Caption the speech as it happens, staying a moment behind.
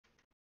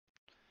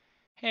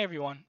Hey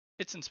everyone,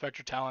 it's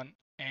Inspector Talon,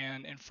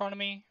 and in front of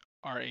me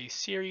are a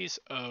series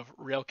of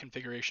rail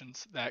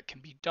configurations that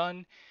can be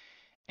done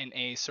in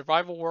a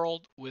survival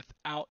world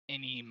without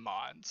any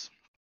mods.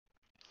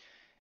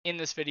 In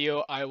this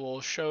video, I will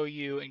show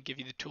you and give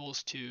you the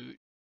tools to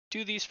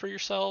do these for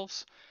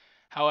yourselves.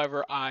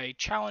 However, I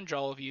challenge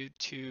all of you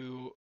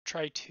to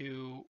try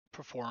to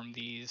perform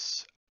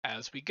these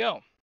as we go.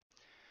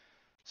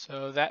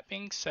 So that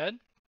being said,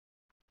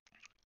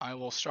 I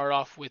will start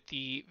off with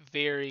the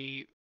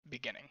very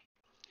beginning.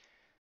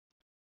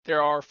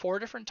 There are 4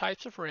 different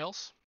types of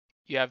rails.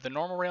 You have the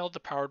normal rail, the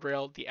powered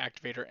rail, the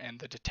activator, and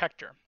the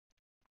detector.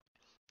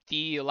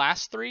 The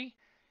last 3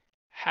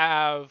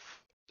 have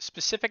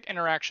specific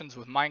interactions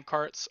with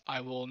minecarts.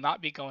 I will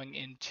not be going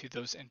into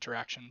those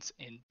interactions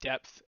in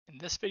depth in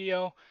this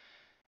video.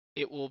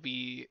 It will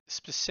be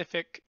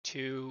specific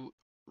to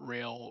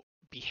rail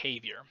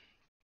behavior.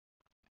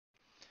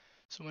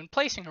 So when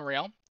placing a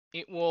rail,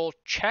 it will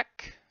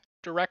check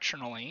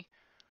directionally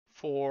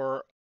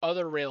for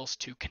other rails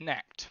to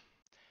connect.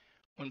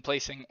 When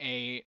placing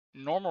a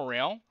normal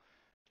rail,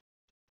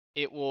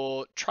 it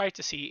will try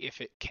to see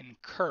if it can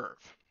curve.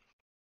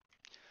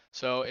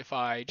 So if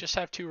I just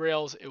have 2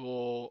 rails, it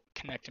will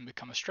connect and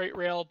become a straight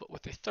rail, but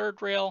with a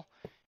third rail,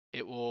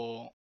 it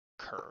will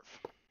curve.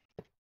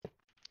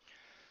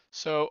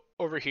 So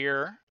over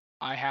here,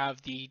 I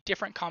have the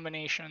different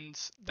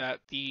combinations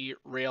that the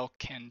rail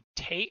can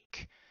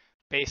take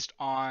based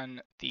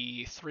on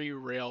the 3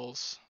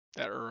 rails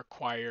that are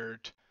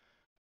required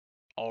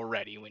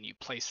already when you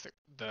place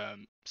the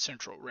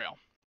central rail.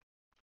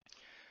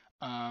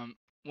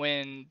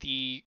 When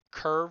the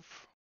curve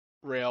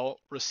rail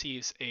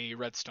receives a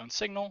redstone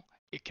signal,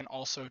 it can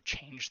also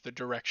change the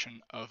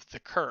direction of the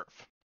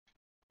curve.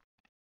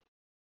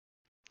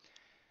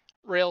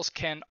 Rails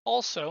can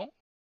also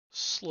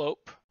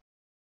slope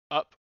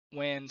up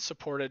when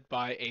supported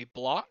by a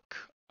block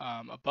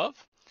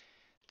above.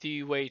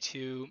 The way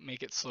to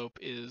make it slope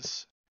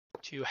is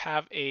to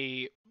have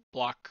a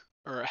block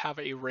or have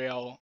a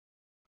rail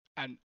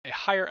at a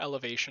higher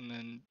elevation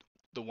than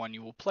the one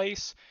you will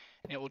place,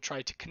 and it will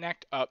try to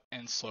connect up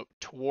and slope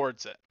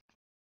towards it.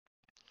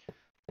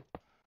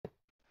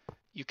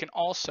 You can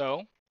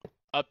also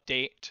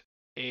update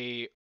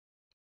a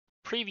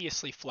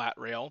previously flat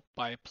rail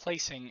by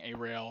placing a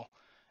rail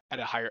at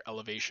a higher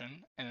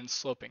elevation and then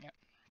sloping it.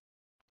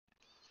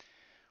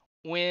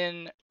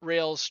 When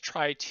rails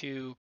try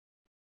to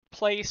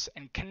place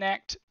and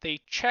connect,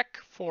 they check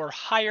for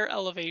higher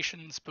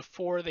elevations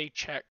before they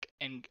check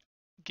and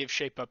give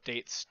shape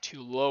updates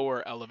to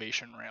lower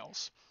elevation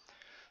rails.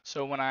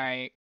 So when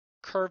I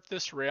curve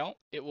this rail,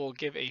 it will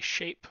give a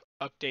shape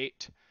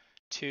update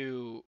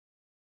to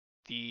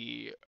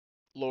the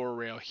lower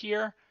rail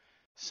here,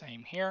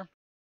 same here.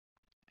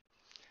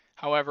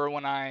 However,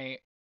 when I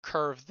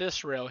curve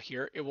this rail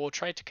here, it will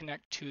try to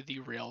connect to the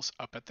rails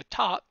up at the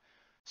top,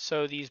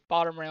 so these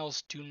bottom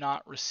rails do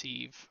not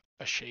receive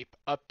a shape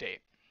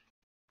update.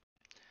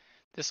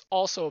 This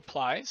also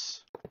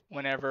applies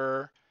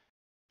whenever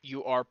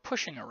you are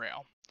pushing a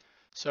rail.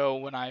 So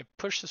when I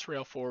push this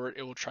rail forward,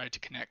 it will try to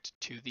connect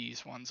to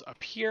these ones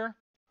up here.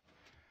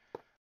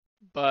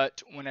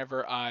 But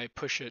whenever I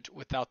push it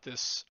without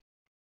this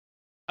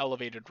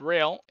elevated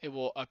rail, it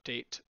will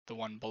update the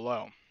one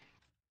below.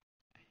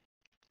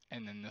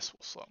 And then this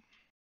will slope.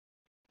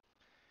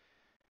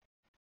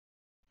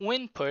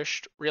 When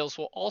pushed, rails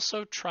will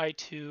also try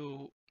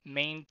to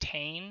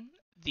maintain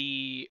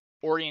the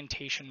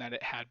orientation that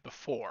it had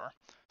before.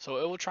 So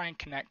it will try and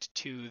connect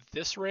to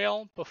this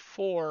rail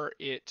before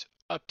it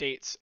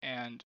updates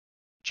and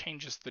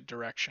changes the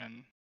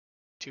direction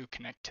to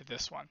connect to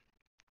this one.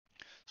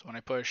 So when I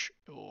push,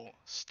 it will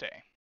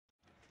stay.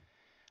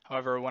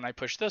 However, when I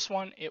push this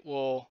one, it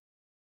will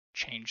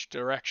change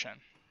direction.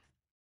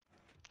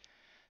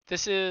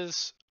 This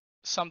is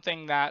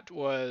something that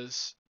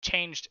was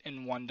changed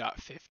in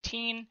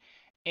 1.15.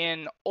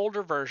 In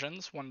older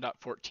versions,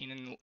 1.14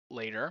 and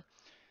later,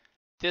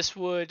 this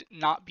would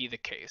not be the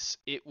case.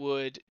 It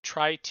would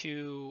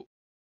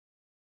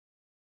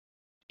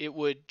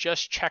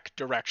just check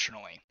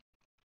directionally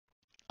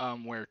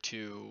where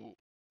to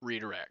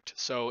redirect.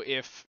 So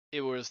if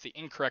it was the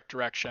incorrect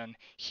direction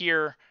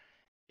here,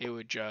 it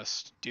would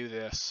just do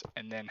this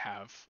and then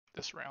have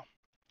this rail.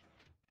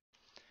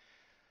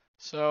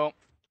 So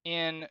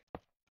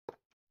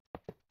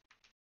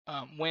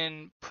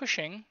when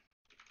pushing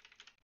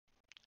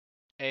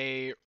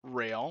a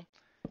rail,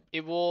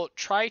 it will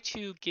try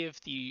to give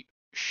the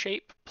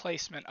shape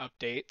placement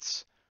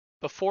updates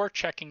before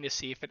checking to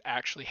see if it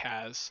actually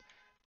has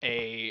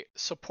a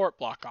support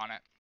block on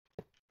it.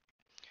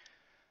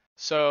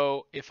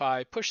 So if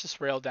I push this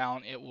rail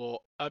down, it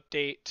will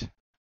update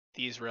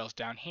these rails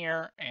down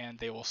here and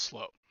they will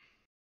slope.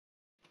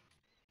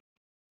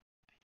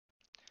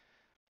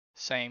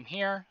 Same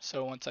here.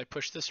 So once I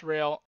push this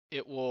rail,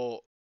 it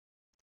will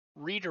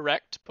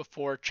redirect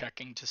before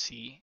checking to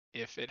see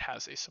if it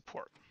has a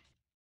support.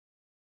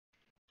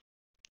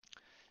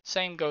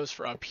 Same goes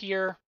for up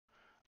here.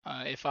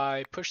 If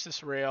I push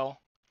this rail,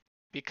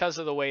 because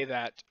of the way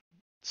that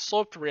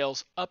sloped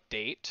rails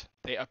update,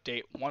 they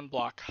update one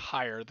block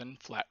higher than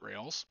flat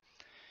rails,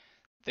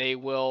 it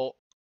will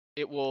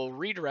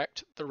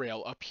redirect the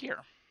rail up here.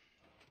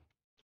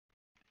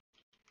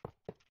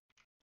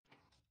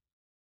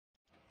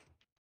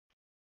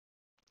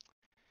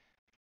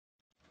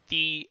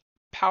 The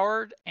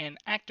powered and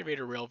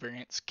activator rail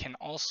variants can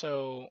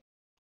also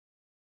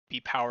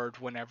be powered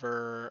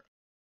whenever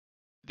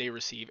they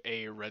receive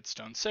a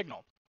redstone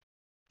signal.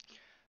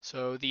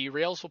 So the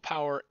rails will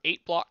power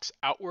 8 blocks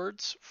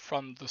outwards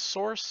from the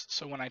source.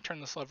 So when I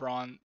turn this lever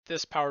on,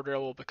 this powered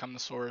rail will become the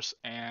source,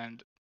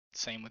 and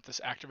same with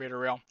this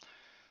activator rail.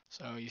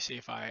 So you see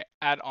if I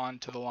add on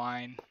to the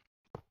line,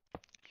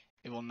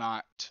 it will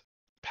not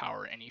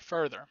power any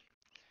further.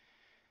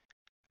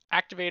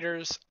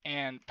 Activators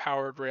and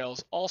powered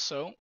rails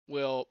also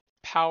will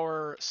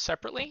power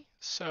separately.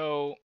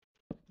 So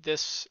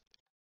this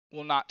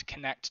will not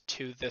connect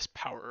to this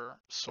power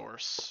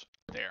source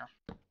there.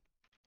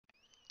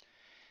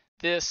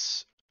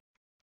 This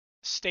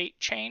state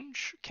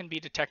change can be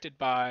detected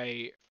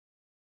by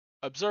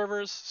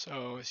observers,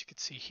 so as you can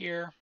see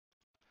here.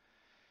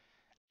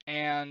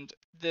 And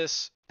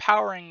this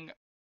powering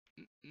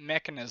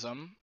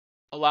mechanism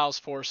allows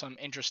for some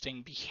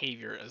interesting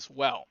behavior as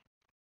well.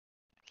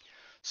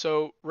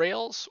 So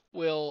Rails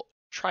will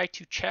try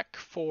to check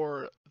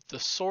for the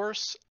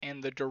source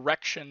and the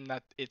direction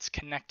that it's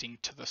connecting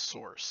to the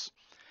source.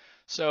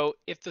 So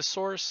if the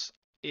source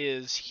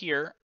is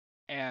here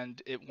and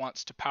it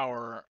wants to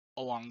power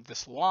along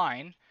this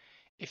line,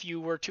 if you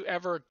were to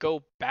ever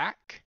go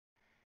back,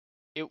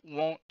 it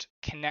won't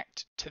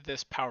connect to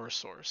this power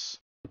source.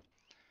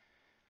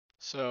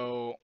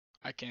 So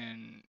I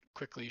can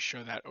quickly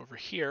show that over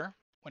here.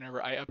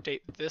 Whenever I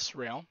update this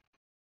rail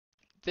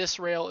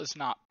is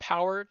not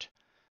powered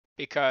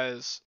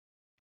because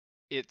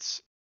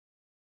it's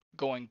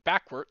going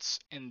backwards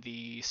in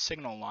the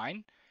signal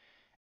line,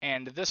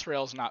 and this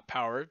rail is not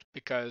powered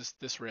because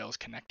this rail is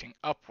connecting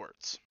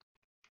upwards.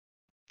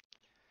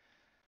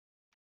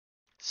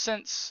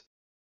 Since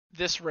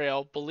this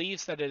rail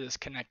believes that it is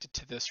connected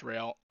to this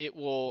rail, it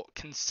will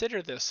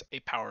consider this a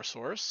power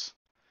source,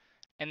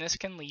 and this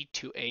can lead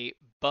to a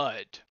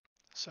bud.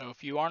 So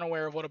if you aren't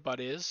aware of what a bud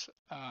is,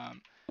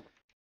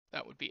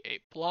 that would be a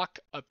block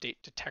update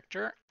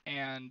detector,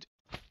 and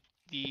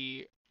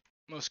the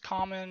most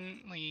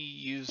commonly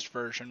used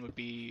version would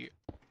be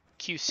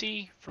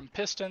QC from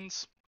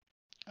pistons.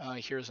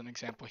 Here's an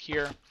example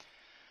here.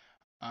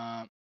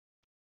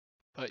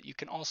 But you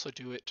can also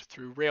do it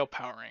through rail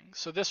powering.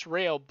 So this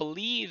rail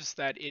believes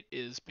that it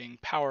is being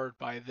powered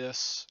by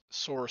this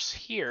source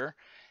here.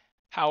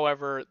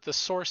 However, the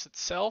source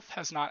itself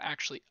has not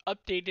actually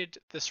updated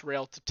this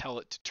rail to tell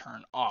it to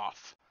turn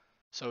off.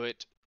 So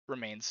it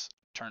remains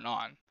turned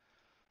on.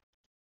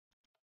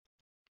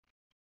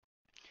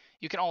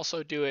 You can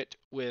also do it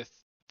with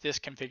this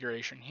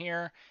configuration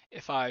here.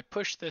 If I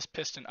push this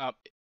piston up,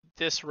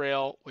 this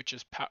rail, which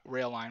is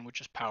rail line, which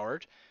is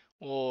powered,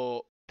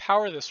 will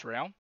power this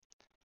rail.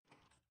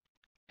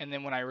 And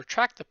then when I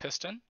retract the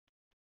piston,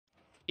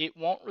 it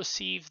won't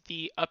receive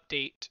the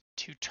update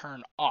to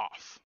turn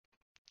off.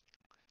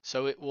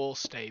 So it will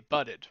stay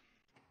budded.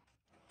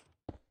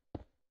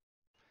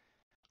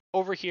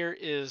 Over here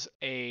is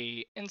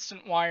a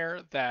instant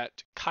wire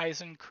that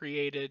Kaizen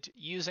created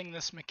using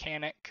this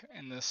mechanic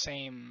and the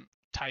same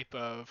type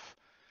of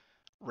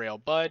rail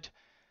bud.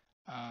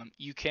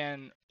 You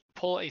can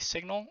pull a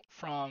signal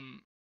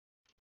from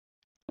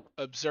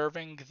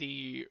observing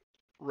the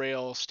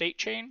rail state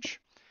change,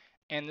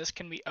 and this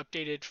can be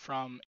updated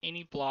from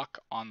any block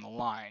on the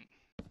line.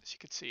 As you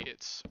can see,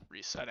 it's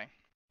resetting.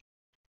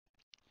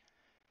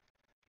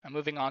 Now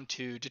moving on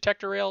to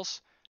detector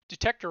rails.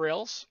 Detector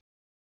rails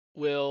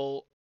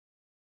will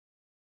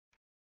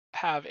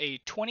have a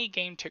 20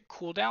 game tick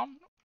cooldown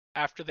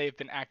after they've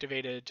been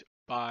activated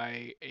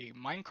by a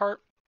minecart.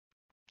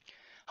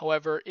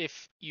 However,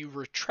 if you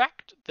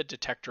retract the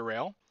detector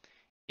rail,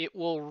 it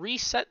will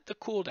reset the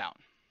cooldown.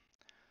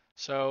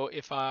 So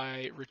if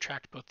I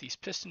retract both these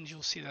pistons,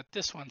 you'll see that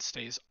this one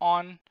stays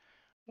on,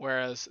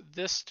 whereas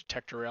this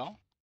detector rail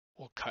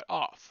will cut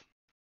off.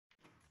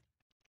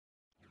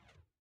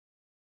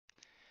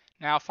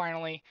 Now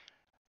finally,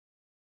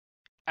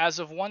 as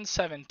of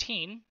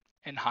 1.17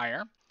 and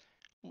higher,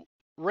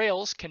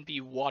 rails can be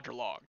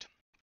waterlogged.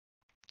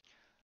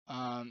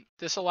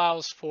 This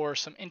allows for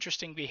some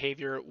interesting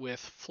behavior with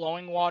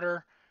flowing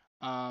water.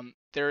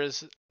 There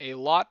is a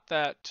lot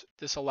that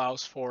this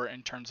allows for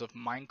in terms of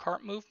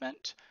minecart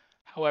movement.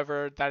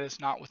 However, that is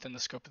not within the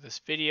scope of this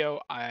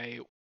video. I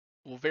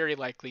will very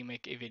likely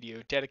make a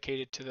video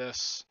dedicated to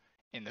this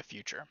in the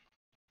future.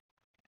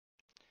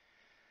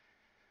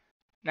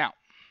 Now,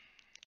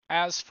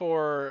 as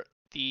for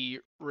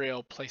the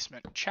rail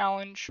placement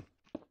challenge,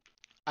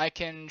 I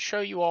can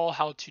show you all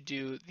how to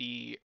do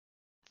the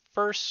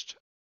first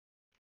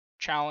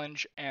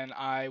challenge, and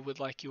I would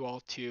like you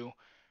all to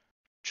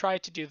try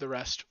to do the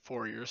rest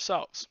for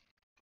yourselves.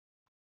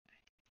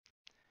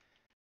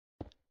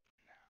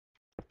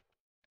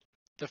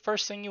 The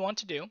first thing you want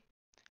to do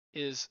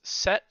is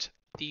set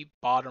the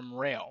bottom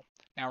rail.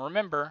 Now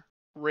remember,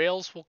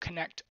 rails will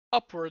connect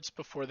upwards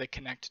before they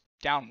connect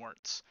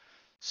downwards.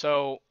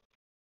 So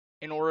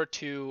in order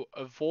to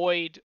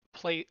avoid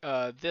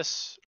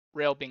this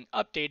rail being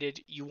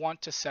updated, you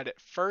want to set it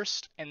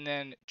first and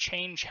then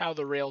change how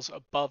the rails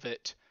above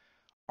it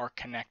are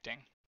connecting.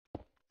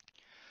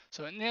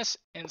 So in this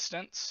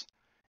instance,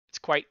 it's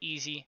quite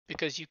easy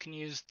because you can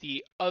use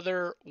the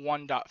other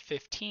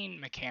 1.15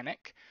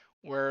 mechanic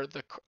where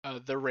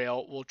the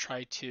rail will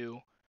try to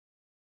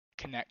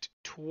connect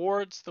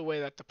towards the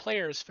way that the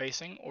player is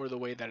facing or the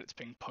way that it's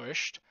being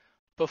pushed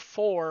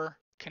before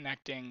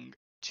connecting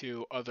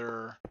to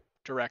other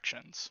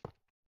directions.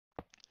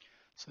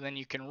 So then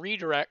you can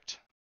redirect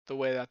the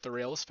way that the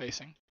rail is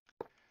facing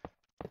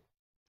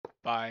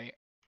by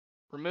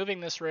removing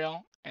this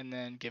rail and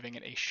then giving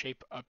it a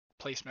shape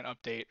placement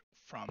update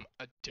from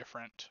a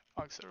different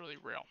auxiliary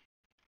rail.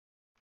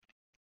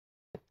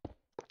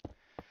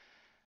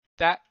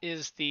 That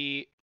is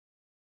the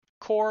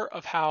core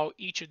of how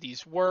each of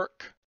these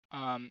work.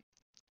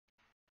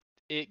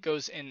 It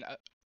goes in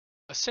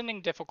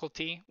ascending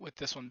difficulty, with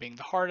this one being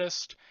the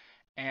hardest.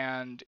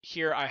 And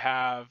here I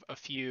have a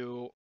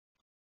few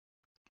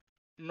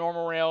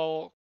normal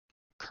rail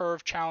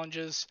curve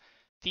challenges.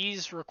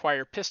 These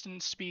require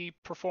pistons to be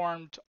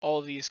performed. All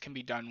of these can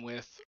be done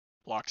with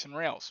blocks and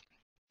rails.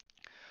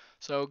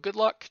 So good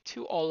luck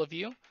to all of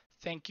you.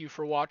 Thank you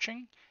for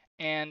watching.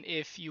 And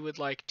if you would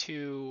like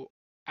to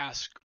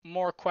ask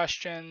more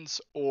questions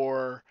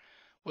or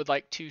would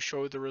like to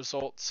show the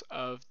results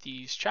of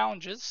these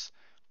challenges,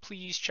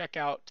 please check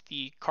out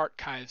the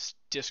Cartstone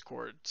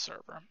Discord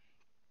server.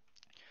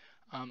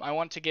 I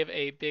want to give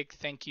a big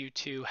thank you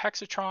to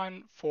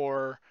Hexatron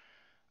for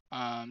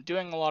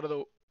doing a lot of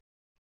the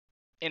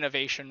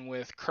innovation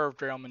with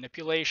curved rail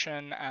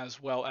manipulation,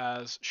 as well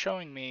as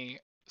showing me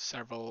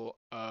several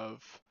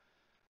of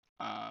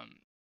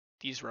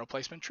these rail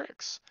placement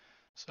tricks.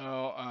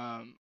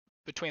 So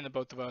between the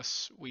both of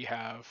us, we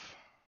have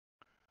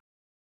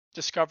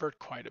discovered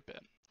quite a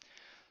bit.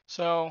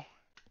 So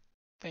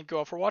thank you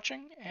all for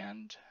watching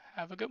and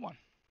have a good one.